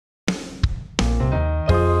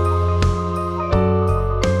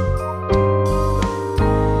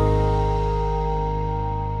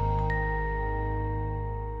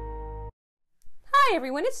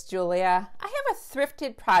everyone, it's Julia. I have a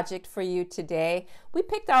thrifted project for you today. We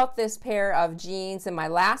picked out this pair of jeans in my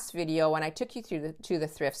last video when I took you to the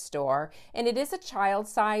thrift store, and it is a child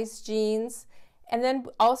size jeans. And then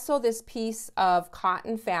also this piece of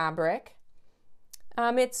cotton fabric.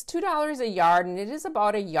 It's $2 a yard, and it is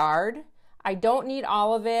about a yard. I don't need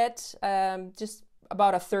all of it, just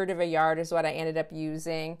about a third of a yard is what I ended up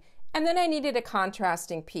using. And then I needed a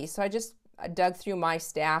contrasting piece, so I just dug through my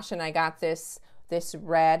stash and I got this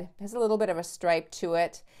red. It has a little bit of a stripe to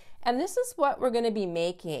it. And this is what we're going to be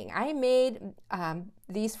making. I made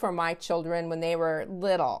these for my children when they were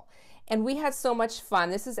little. And we had so much fun.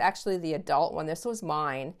 This is actually the adult one. This was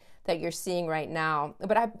mine that you're seeing right now.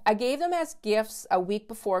 But I gave them as gifts a week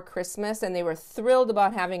before Christmas, and they were thrilled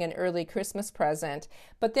about having an early Christmas present.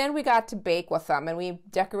 But then we got to bake with them, and we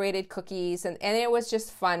decorated cookies, and it was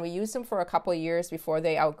just fun. We used them for a couple of years before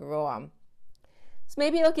they outgrew them. So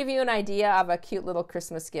maybe it'll give you an idea of a cute little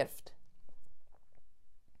Christmas gift.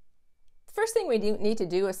 The first thing we need to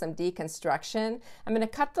do is some deconstruction. I'm going to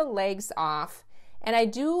cut the legs off, and I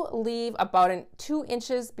do leave about 2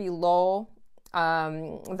 inches below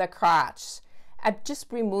the crotch. I've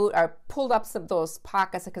just removed or pulled up some of those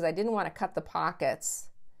pockets because I didn't want to cut the pockets.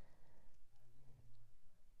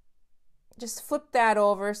 Just flip that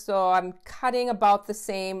over so I'm cutting about the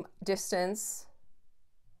same distance.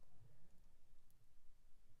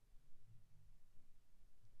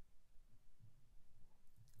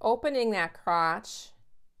 Opening that crotch.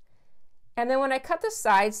 And then when I cut the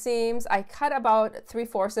side seams, I cut about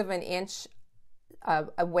 3/4 of an inch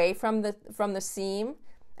away from the seam,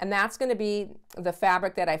 and that's going to be the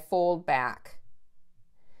fabric that I fold back.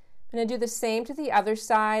 I'm going to do the same to the other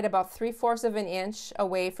side, about 3/4 of an inch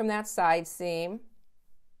away from that side seam.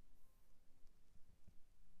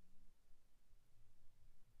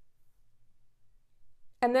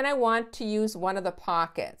 And then I want to use one of the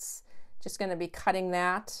pockets. Just going to be cutting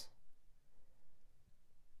that.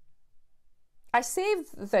 I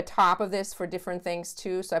saved the top of this for different things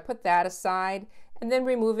too, so I put that aside, and then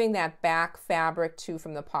removing that back fabric too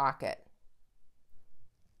from the pocket.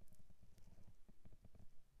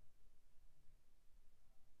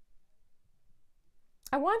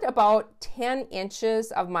 I want about 10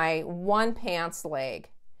 inches of my one pants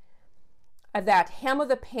leg. That hem of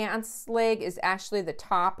the pants leg is actually the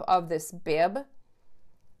top of this bib.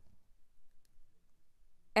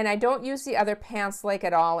 And I don't use the other pants leg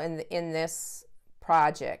at all in this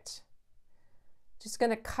project. Just going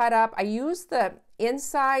to cut up. I use the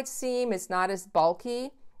inside seam, it's not as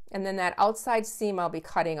bulky, and then that outside seam I'll be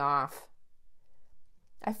cutting off.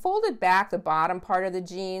 I folded back the bottom part of the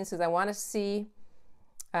jeans because I want to see,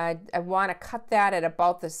 I want to cut that at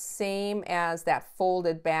about the same as that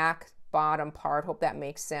folded back bottom part. Hope that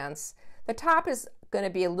makes sense. The top is going to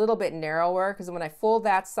be a little bit narrower because when I fold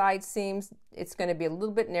that side seams, it's going to be a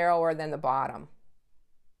little bit narrower than the bottom.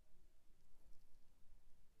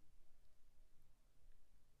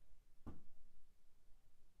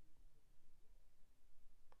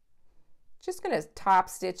 Just going to top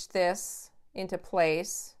stitch this into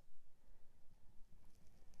place.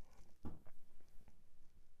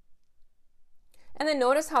 And then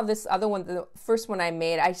notice how this other one, the first one I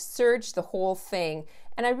made, I serged the whole thing.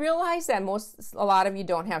 And I realized that a lot of you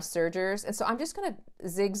don't have sergers. And so I'm just going to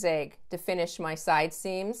zigzag to finish my side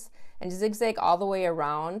seams and zigzag all the way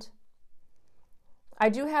around. I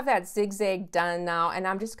do have that zigzag done now, and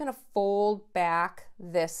I'm just going to fold back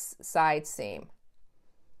this side seam.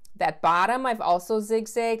 That bottom I've also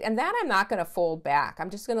zigzagged, and that I'm not going to fold back.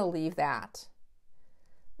 I'm just going to leave that.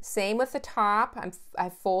 Same with the top. I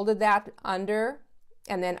folded that under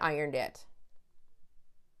and then ironed it.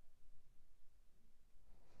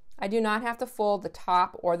 I do not have to fold the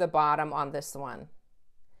top or the bottom on this one.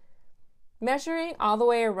 Measuring all the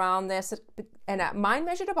way around this, and mine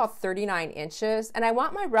measured about 39 inches, and I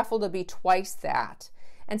want my ruffle to be twice that.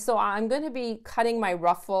 And so I'm going to be cutting my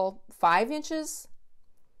ruffle 5 inches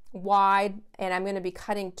wide, and I'm going to be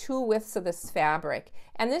cutting 2 widths of this fabric.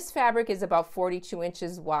 And this fabric is about 42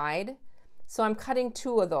 inches wide, so I'm cutting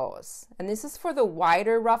 2 of those. And this is for the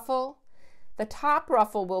wider ruffle. The top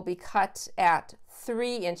ruffle will be cut at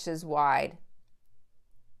 3 inches wide.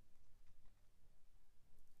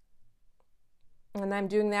 And I'm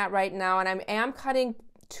doing that right now, and I am cutting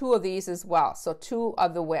 2 of these as well, so 2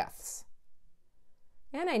 of the widths.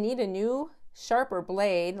 And I need a new sharper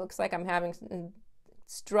blade. Looks like I'm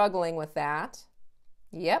struggling with that.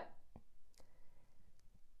 Yep.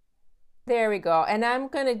 There we go. And I'm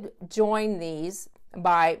going to join these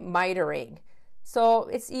by mitering. So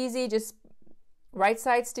it's easy, just right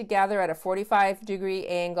sides together at a 45-degree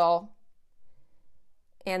angle.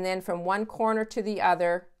 and then from one corner to the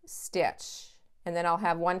other, stitch. And then I'll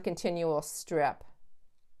have one continual strip.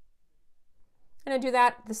 I'm going to do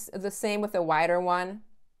that the same with the wider one.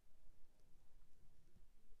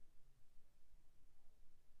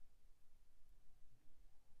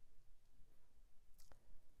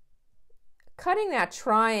 Cutting that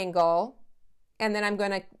triangle, and then I'm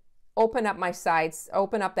going to open up my sides,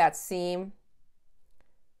 open up that seam.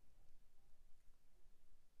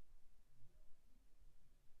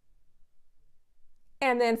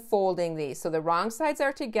 And then folding these. So the wrong sides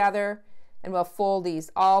are together, and we'll fold these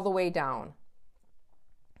all the way down.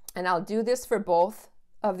 And I'll do this for both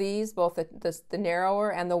of these, both the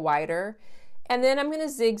narrower and the wider. And then I'm going to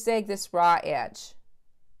zigzag this raw edge.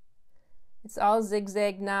 It's all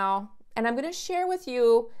zigzag now. And I'm going to share with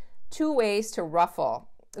you 2 ways to ruffle.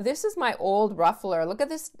 This is my old ruffler. Look at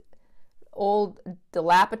this old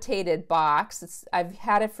dilapidated box. I've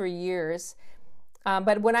had it for years.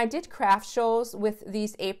 But when I did craft shows with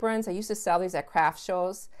these aprons, I used to sell these at craft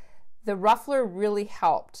shows, the ruffler really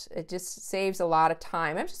helped. It just saves a lot of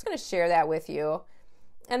time. I'm just going to share that with you.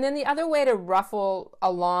 And then the other way to ruffle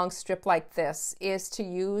a long strip like this is to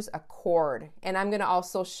use a cord. And I'm going to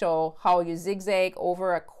also show how you zigzag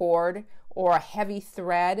over a cord or a heavy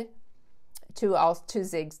thread to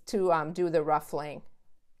do the ruffling.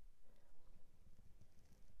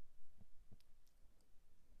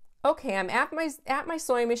 Okay, I'm at my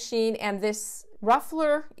sewing machine, and this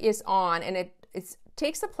ruffler is on, and it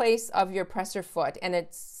takes the place of your presser foot, and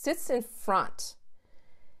it sits in front.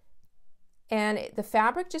 And the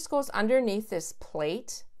fabric just goes underneath this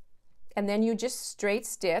plate, and then you just straight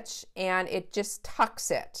stitch, and it just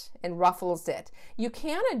tucks it and ruffles it. You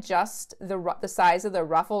can adjust the size of the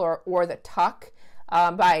ruffle or the tuck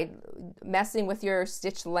by messing with your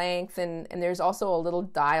stitch length, and there's also a little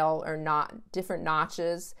dial or different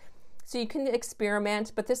notches. So you can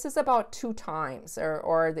experiment, but this is about 2 times,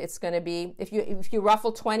 or it's going to be, if you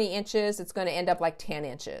ruffle 20 inches, it's going to end up like 10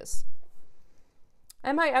 inches.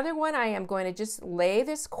 And my other one, I am going to just lay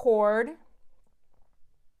this cord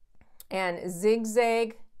and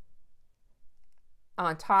zigzag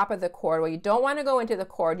on top of the cord. Well, you don't want to go into the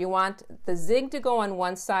cord. You want the zig to go on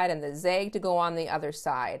one side and the zag to go on the other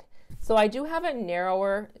side. So I do have a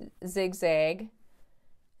narrower zigzag.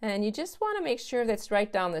 And you just want to make sure that's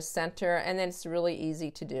right down the center, and then it's really easy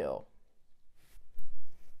to do.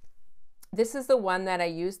 This is the one that I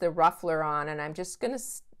used the ruffler on, and I'm just going to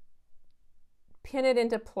pin it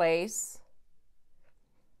into place.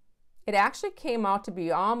 It actually came out to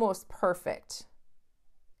be almost perfect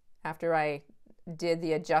after I did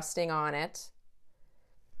the adjusting on it.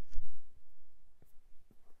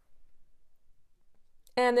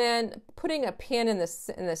 And then putting a pin in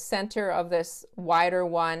the center of this wider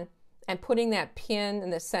one, and putting that pin in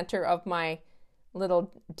the center of my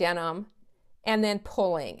little denim, and then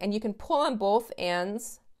pulling. And you can pull on both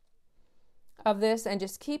ends of this and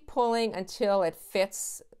just keep pulling until it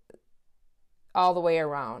fits all the way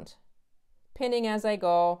around. Pinning as I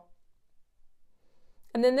go.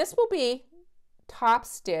 And then this will be top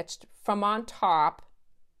stitched from on top.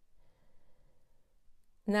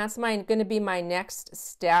 And that's going to be my next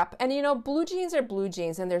step. And you know, blue jeans are blue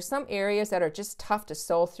jeans, and there's some areas that are just tough to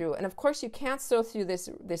sew through. And of course you can't sew through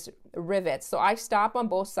this rivet, so I stop on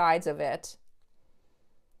both sides of it.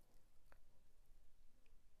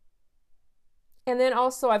 And then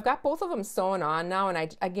also I've got both of them sewn on now, and I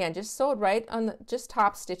again just sewed right on just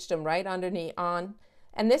top stitched them right underneath on.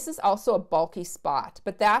 And this is also a bulky spot,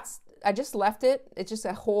 but I just left it. It's just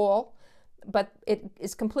a hole, but it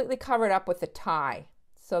is completely covered up with the tie.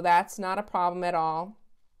 So that's not a problem at all.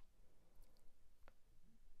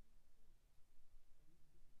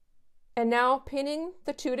 And now pinning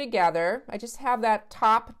the 2 together, I just have that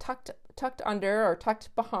top tucked under or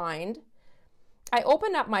tucked behind. I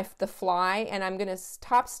open up the fly, and I'm going to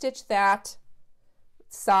top stitch that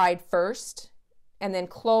side first and then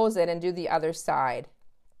close it and do the other side.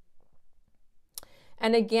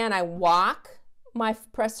 And again, I walk my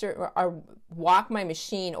presser or walk my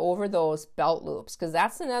machine over those belt loops, because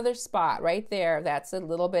that's another spot right there that's a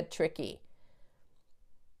little bit tricky.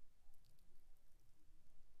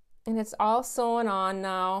 And it's all sewn on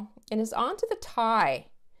now, and it's onto the tie.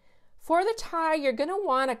 For the tie, you're going to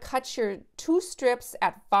want to cut your 2 strips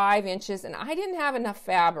at 5 inches, and I didn't have enough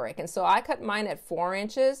fabric, and so I cut mine at 4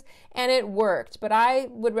 inches, and it worked. But I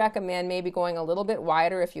would recommend maybe going a little bit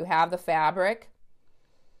wider if you have the fabric.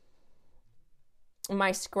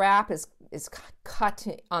 My scrap is cut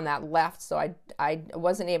on that left, so I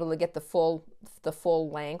wasn't able to get the full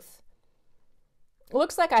length. It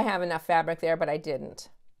looks like I have enough fabric there, but I didn't.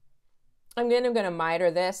 I'm going to miter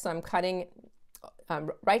this, so I'm cutting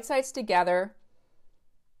right sides together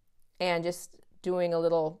and just doing a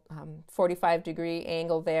little 45-degree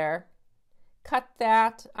angle there. Cut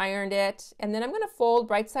that, ironed it, and then I'm going to fold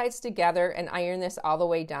right sides together and iron this all the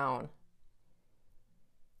way down.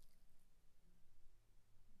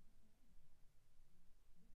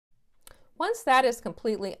 Once that is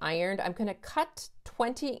completely ironed, I'm going to cut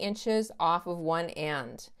 20 inches off of one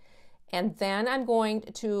end. And then I'm going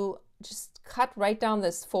to just cut right down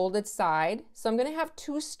this folded side. So I'm going to have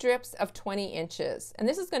 2 strips of 20 inches. And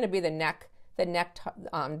this is going to be the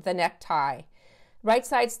necktie. Right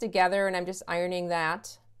sides together, and I'm just ironing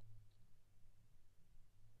that.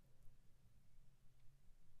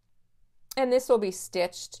 And this will be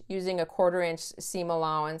stitched using a 1/4 inch seam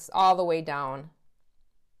allowance all the way down.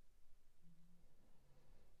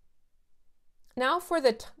 Now for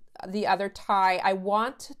the other tie, I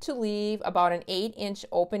want to leave about an 8-inch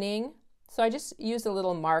opening. So I just used a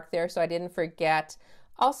little mark there so I didn't forget.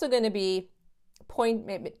 Also going to be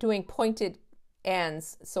doing pointed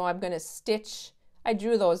ends. So I'm going to stitch. I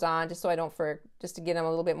drew those on just so I don't just to get them a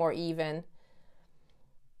little bit more even.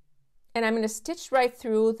 And I'm going to stitch right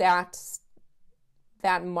through that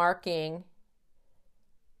marking.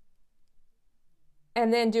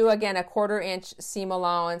 And then do again a 1/4 inch seam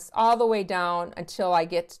allowance all the way down until I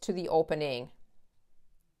get to the opening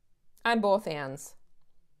on both ends.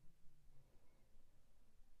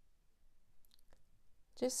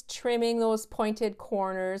 Just trimming those pointed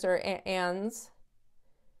corners or ends.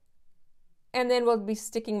 And then we'll be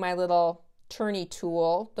sticking my little turny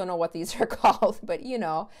tool. Don't know what these are called, but you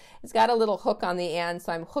know, it's got a little hook on the end,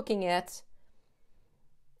 so I'm hooking it.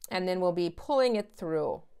 And then we'll be pulling it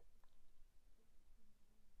through.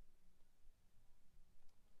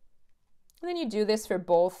 And then you do this for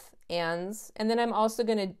both ends. And then I'm also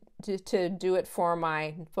going to do it for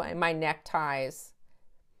my neckties.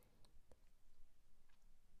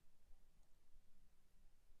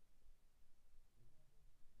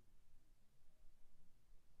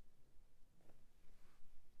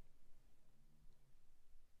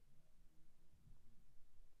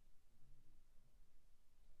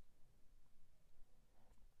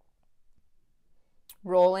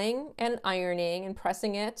 Rolling and ironing and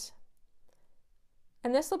pressing it.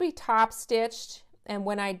 And this will be top stitched, and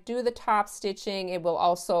when I do the top stitching, it will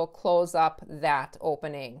also close up that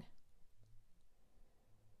opening.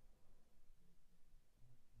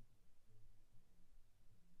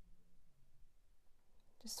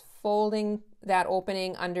 Just folding that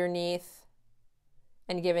opening underneath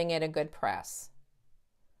and giving it a good press.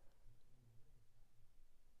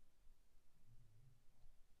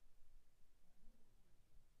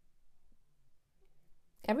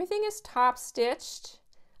 Everything is top stitched.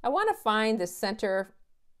 I want to find the center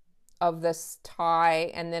of this tie,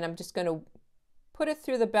 and then I'm just going to put it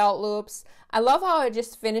through the belt loops. I love how it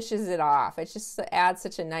just finishes it off. It just adds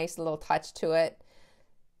such a nice little touch to it.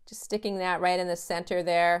 Just sticking that right in the center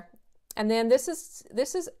there. And then this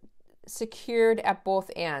is secured at both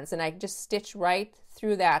ends, and I just stitch right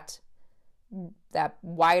through that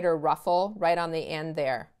wider ruffle right on the end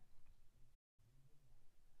there.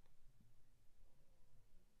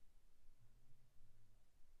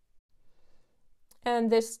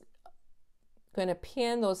 And this, going to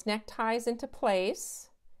pin those neckties into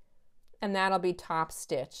place, and that'll be top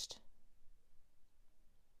stitched.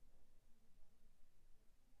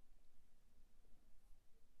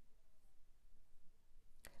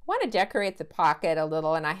 I want to decorate the pocket a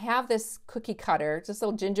little, and I have this cookie cutter, just a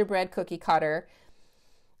little gingerbread cookie cutter.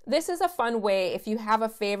 This is a fun way, if you have a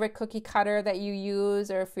favorite cookie cutter that you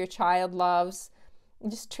use, or if your child loves,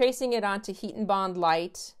 just tracing it onto Heat and Bond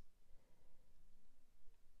Light.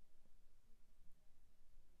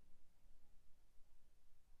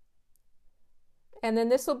 And then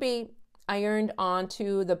this will be ironed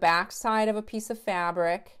onto the back side of a piece of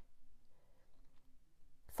fabric.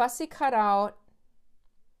 Fussy cut out.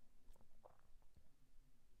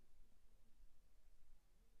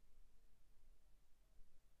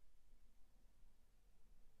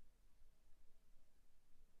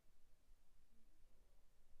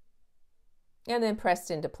 And then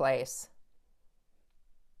pressed into place.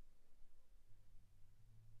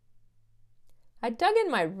 I dug in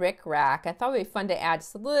my rickrack. I thought it would be fun to add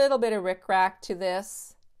just a little bit of rickrack to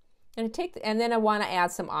this. And then I want to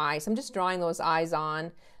add some eyes. I'm just drawing those eyes on.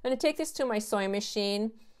 I'm going to take this to my sewing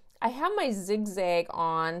machine. I have my zigzag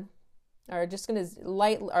on, or just going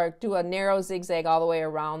to do a narrow zigzag all the way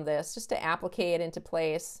around this, just to applicate it into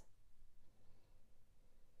place.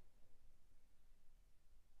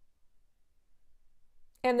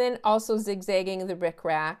 And then also zigzagging the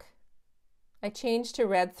rickrack. I changed to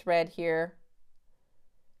red thread here.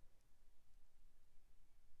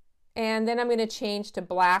 And then I'm going to change to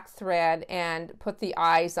black thread and put the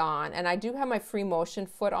eyes on. And I do have my free motion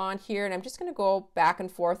foot on here, and I'm just going to go back and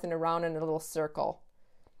forth and around in a little circle.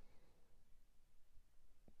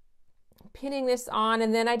 Pinning this on,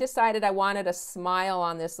 and then I decided I wanted a smile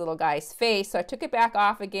on this little guy's face, so I took it back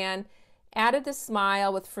off again, added the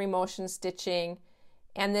smile with free motion stitching,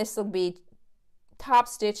 and this will be top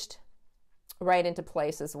stitched right into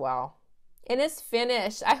place as well. And it's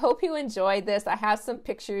finished. I hope you enjoyed this. I have some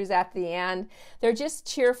pictures at the end. They're just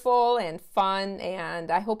cheerful and fun, and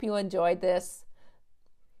I hope you enjoyed this.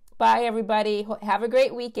 Bye everybody. Have a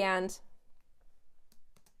great weekend.